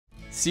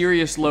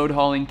Serious load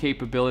hauling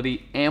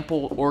capability,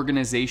 ample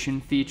organization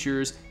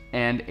features,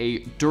 and a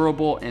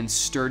durable and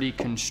sturdy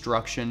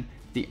construction,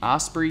 the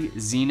Osprey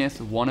Xenith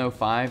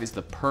 105 is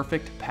the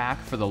perfect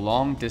pack for the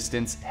long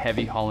distance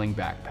heavy hauling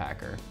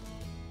backpacker.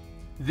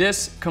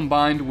 This,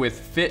 combined with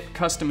fit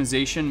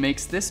customization,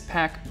 makes this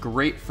pack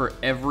great for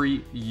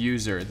every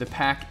user. The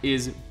pack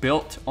is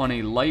built on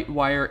a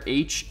Lightwire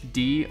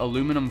HD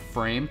aluminum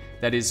frame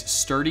that is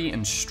sturdy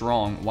and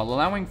strong while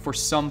allowing for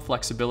some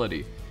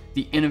flexibility.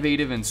 The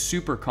innovative and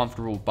super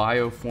comfortable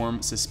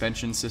Bioform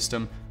suspension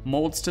system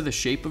molds to the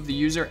shape of the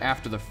user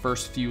after the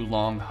first few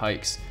long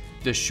hikes.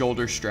 The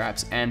shoulder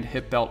straps and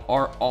hip belt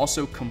are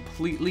also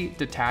completely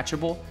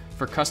detachable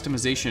for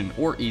customization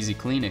or easy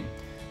cleaning.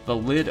 The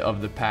lid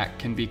of the pack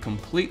can be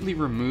completely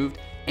removed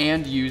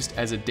and used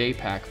as a day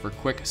pack for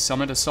quick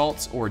summit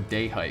assaults or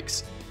day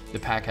hikes. The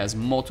pack has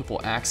multiple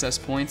access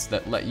points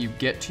that let you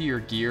get to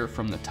your gear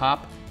from the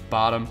top,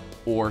 bottom,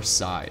 or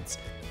sides.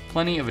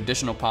 Plenty of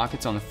additional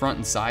pockets on the front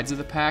and sides of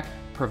the pack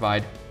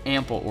provide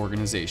ample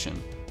organization.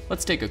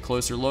 Let's take a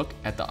closer look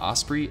at the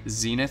Osprey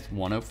Xenith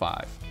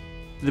 105.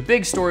 The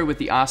big story with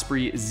the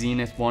Osprey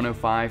Xenith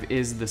 105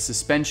 is the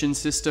suspension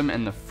system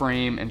and the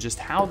frame and just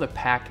how the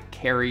pack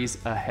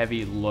carries a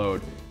heavy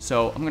load.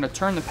 So I'm gonna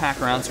turn the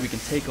pack around so we can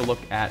take a look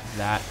at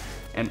that.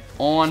 And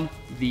on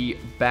the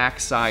back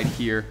side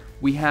here,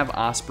 we have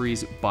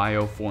Osprey's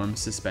Bioform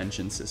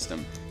suspension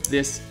system.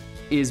 This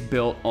is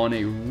built on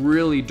a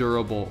really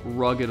durable,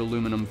 rugged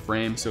aluminum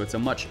frame, so it's a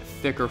much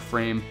thicker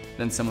frame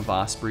than some of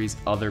Osprey's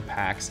other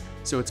packs.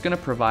 So it's gonna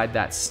provide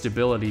that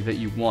stability that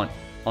you want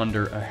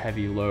under a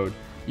heavy load.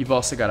 You've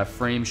also got a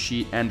frame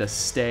sheet and a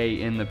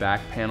stay in the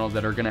back panel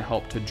that are gonna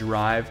help to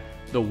drive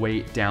the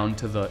weight down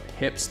to the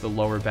hips, the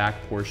lower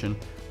back portion,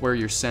 where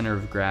your center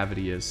of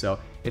gravity is. So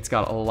it's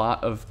got a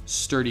lot of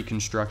sturdy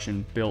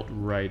construction built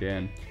right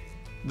in.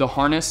 The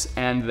harness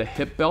and the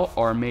hip belt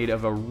are made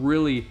of a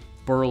really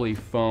burly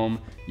foam.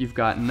 You've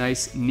got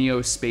nice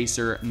Neo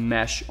Spacer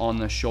mesh on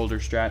the shoulder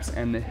straps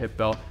and the hip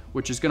belt,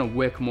 which is gonna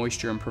wick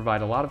moisture and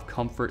provide a lot of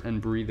comfort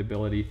and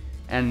breathability.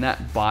 And that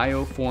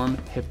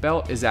Bioform hip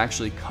belt is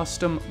actually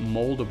custom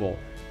moldable.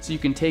 So you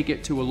can take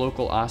it to a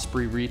local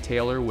Osprey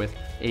retailer with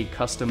a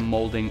custom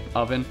molding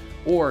oven,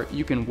 or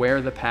you can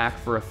wear the pack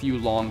for a few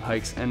long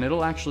hikes and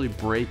it'll actually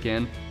break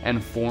in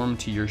and form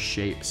to your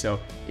shape. So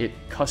it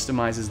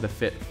customizes the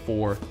fit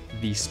for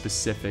the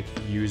specific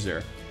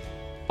user.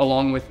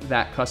 Along with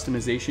that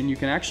customization, you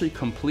can actually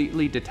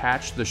completely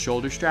detach the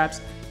shoulder straps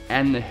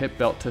and the hip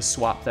belt to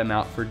swap them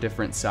out for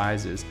different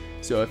sizes.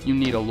 So if you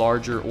need a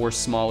larger or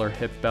smaller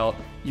hip belt,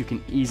 you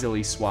can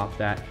easily swap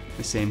that.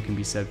 The same can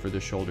be said for the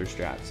shoulder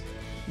straps.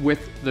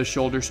 With the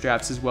shoulder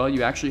straps as well,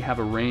 you actually have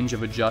a range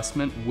of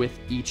adjustment with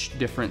each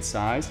different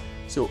size.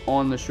 So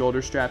on the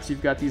shoulder straps,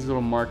 you've got these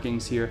little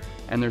markings here,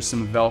 and there's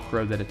some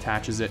Velcro that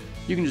attaches it.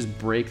 You can just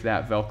break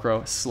that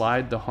Velcro,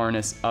 slide the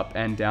harness up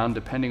and down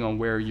depending on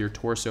where your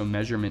torso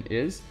measurement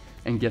is,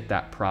 and get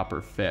that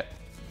proper fit.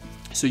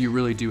 So you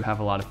really do have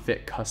a lot of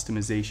fit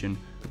customization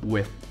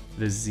with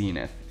the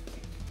Xenith.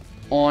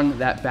 On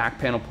that back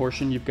panel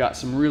portion, you've got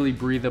some really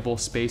breathable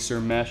spacer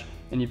mesh,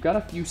 and you've got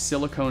a few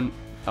silicone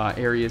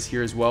areas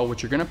here as well,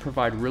 which are gonna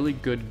provide really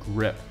good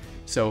grip.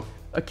 So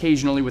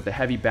occasionally with a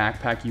heavy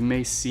backpack, you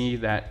may see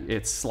that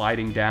it's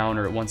sliding down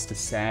or it wants to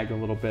sag a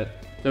little bit.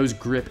 Those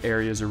grip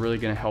areas are really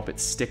gonna help it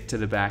stick to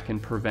the back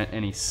and prevent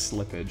any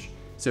slippage.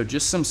 So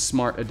just some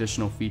smart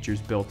additional features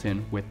built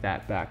in with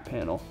that back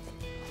panel.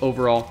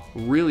 Overall,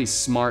 really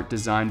smart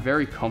design,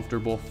 very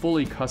comfortable,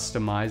 fully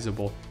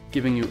customizable,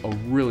 giving you a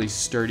really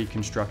sturdy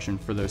construction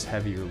for those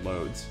heavier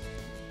loads.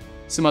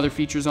 Some other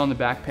features on the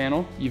back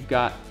panel, you've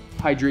got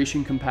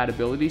hydration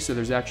compatibility, so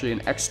there's actually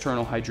an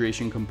external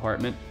hydration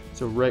compartment.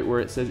 So right where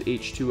it says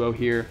H2O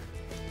here,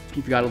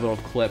 you've got a little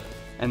clip,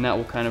 and that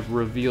will kind of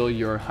reveal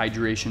your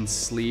hydration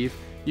sleeve.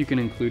 You can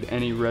include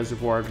any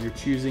reservoir of your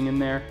choosing in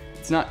there.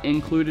 It's not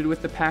included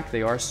with the pack,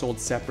 they are sold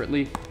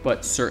separately,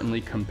 but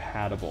certainly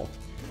compatible.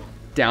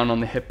 Down on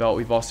the hip belt,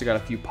 we've also got a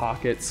few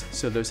pockets.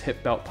 So those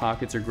hip belt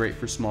pockets are great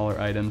for smaller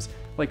items,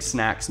 like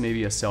snacks,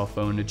 maybe a cell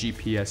phone, a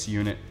GPS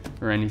unit,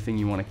 or anything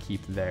you want to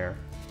keep there.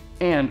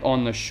 And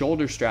on the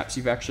shoulder straps,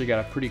 you've actually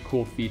got a pretty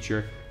cool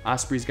feature.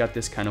 Osprey's got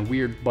this kind of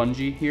weird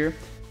bungee here.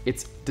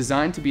 It's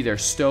designed to be their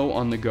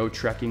stow-on-the-go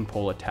trekking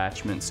pole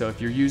attachment. So if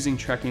you're using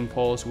trekking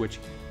poles, which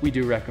we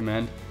do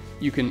recommend,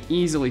 you can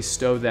easily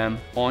stow them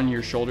on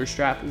your shoulder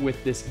strap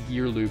with this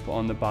gear loop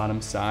on the bottom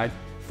side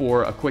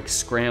for a quick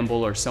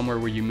scramble or somewhere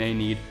where you may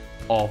need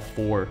all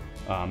four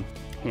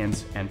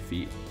hands and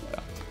feet.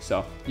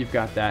 So you've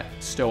got that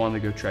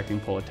stow-on-the-go trekking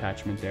pole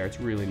attachment there. It's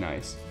really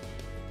nice.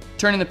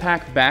 Turning the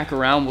pack back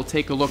around, we'll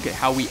take a look at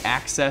how we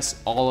access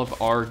all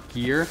of our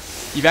gear.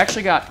 You've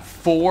actually got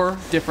 4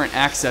 different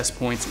access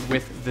points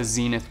with the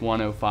Xenith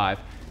 105.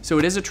 So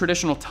it is a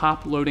traditional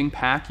top loading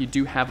pack. You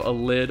do have a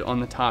lid on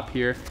the top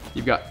here.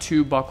 You've got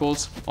 2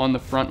 buckles on the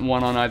front,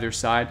 1 on either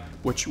side,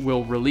 which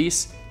will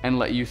release and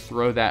let you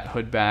throw that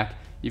hood back.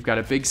 You've got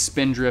a big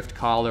spindrift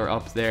collar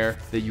up there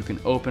that you can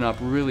open up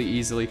really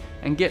easily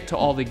and get to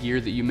all the gear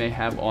that you may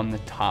have on the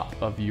top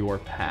of your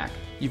pack.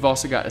 You've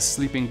also got a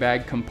sleeping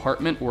bag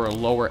compartment or a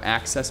lower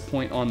access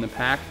point on the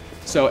pack.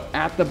 So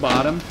at the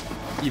bottom,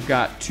 you've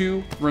got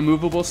 2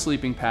 removable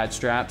sleeping pad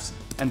straps,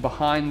 and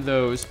behind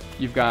those,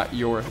 you've got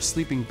your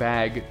sleeping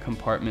bag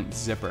compartment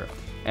zipper.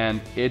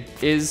 And it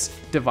is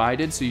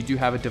divided, so you do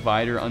have a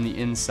divider on the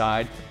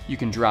inside. You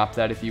can drop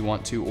that if you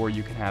want to, or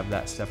you can have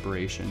that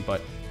separation,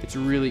 but it's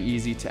really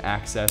easy to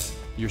access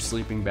your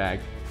sleeping bag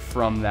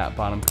from that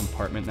bottom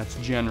compartment. That's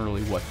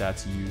generally what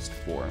that's used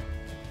for.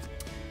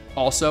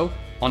 Also,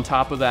 on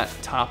top of that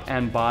top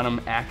and bottom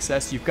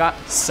access, you've got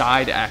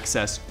side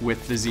access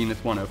with the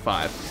Xenith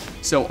 105.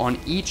 So on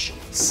each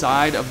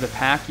side of the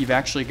pack, you've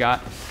actually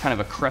got kind of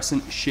a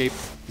crescent-shaped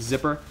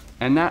zipper,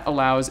 and that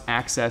allows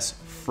access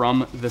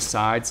from the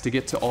sides to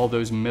get to all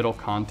those middle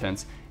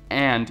contents.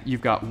 And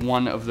you've got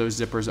one of those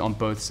zippers on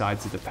both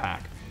sides of the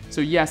pack.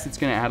 So yes, it's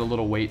gonna add a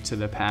little weight to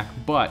the pack,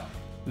 but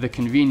the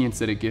convenience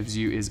that it gives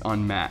you is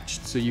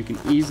unmatched. So you can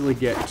easily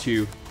get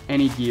to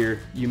any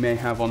gear you may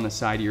have on the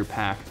side of your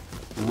pack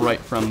right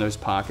from those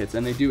pockets.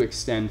 And they do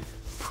extend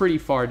pretty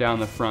far down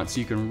the front,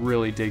 so you can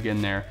really dig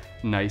in there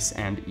nice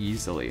and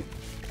easily.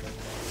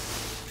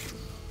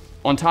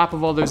 On top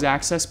of all those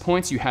access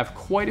points, you have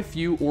quite a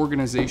few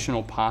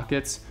organizational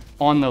pockets.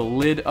 On the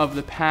lid of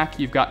the pack,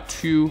 you've got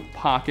 2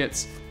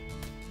 pockets,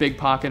 big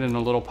pocket and a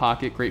little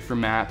pocket, great for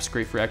maps,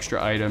 great for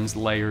extra items,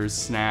 layers,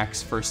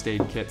 snacks, first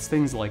aid kits,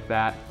 things like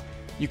that.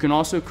 You can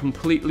also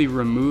completely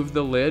remove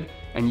the lid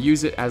and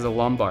use it as a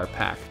lumbar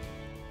pack.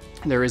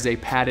 There is a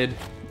padded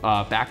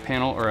back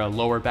panel or a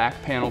lower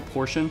back panel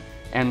portion,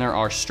 and there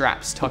are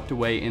straps tucked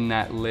away in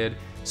that lid.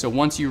 So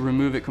once you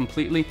remove it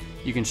completely,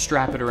 you can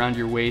strap it around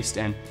your waist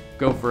and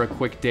go for a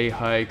quick day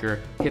hike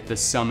or hit the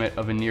summit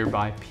of a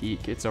nearby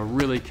peak. It's a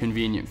really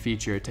convenient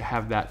feature to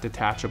have that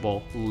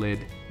detachable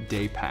lid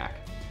day pack.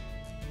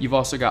 You've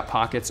also got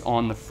pockets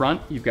on the front.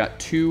 You've got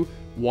 2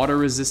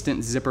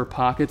 water-resistant zipper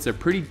pockets. They're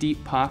pretty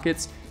deep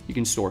pockets. You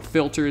can store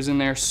filters in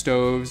there,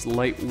 stoves,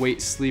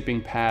 lightweight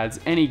sleeping pads,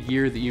 any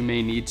gear that you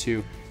may need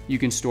to, you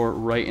can store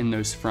right in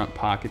those front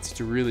pockets. It's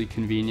really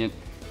convenient.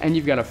 And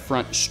you've got a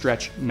front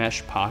stretch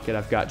mesh pocket.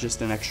 I've got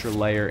just an extra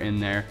layer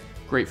in there.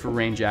 Great for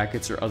rain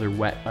jackets or other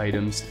wet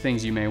items,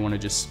 things you may want to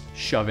just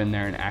shove in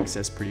there and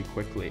access pretty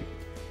quickly.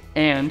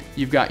 And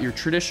you've got your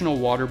traditional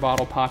water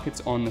bottle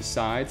pockets on the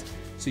sides,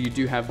 so you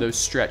do have those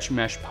stretch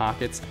mesh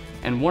pockets.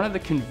 And one of the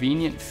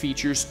convenient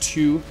features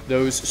to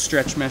those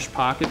stretch mesh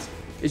pockets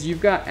is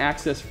you've got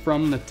access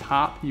from the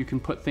top. You can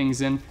put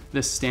things in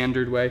the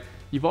standard way.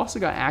 You've also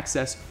got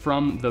access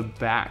from the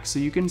back, so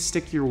you can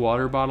stick your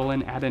water bottle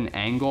in at an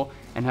angle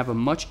and have a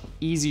much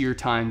easier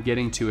time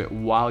getting to it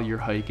while you're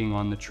hiking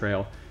on the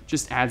trail.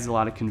 Just adds a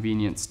lot of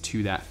convenience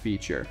to that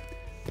feature.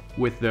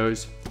 With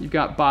those, you've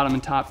got bottom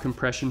and top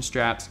compression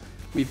straps.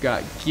 We've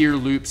got gear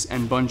loops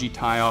and bungee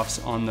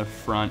tie-offs on the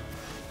front.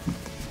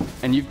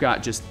 And you've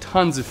got just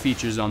tons of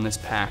features on this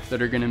pack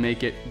that are gonna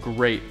make it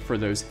great for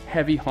those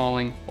heavy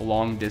hauling,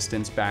 long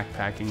distance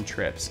backpacking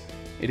trips.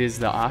 It is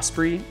the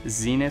Osprey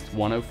Xenith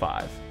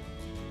 105.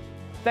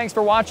 Thanks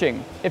for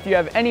watching. If you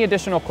have any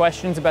additional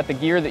questions about the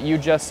gear that you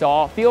just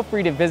saw, feel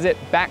free to visit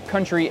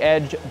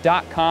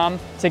backcountryedge.com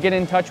to get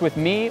in touch with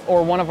me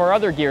or one of our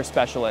other gear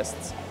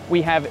specialists.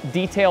 We have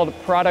detailed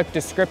product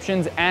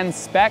descriptions and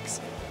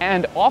specs,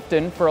 and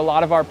often for a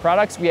lot of our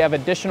products, we have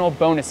additional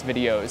bonus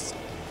videos.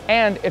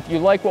 And if you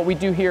like what we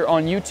do here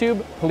on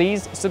YouTube,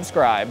 please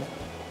subscribe.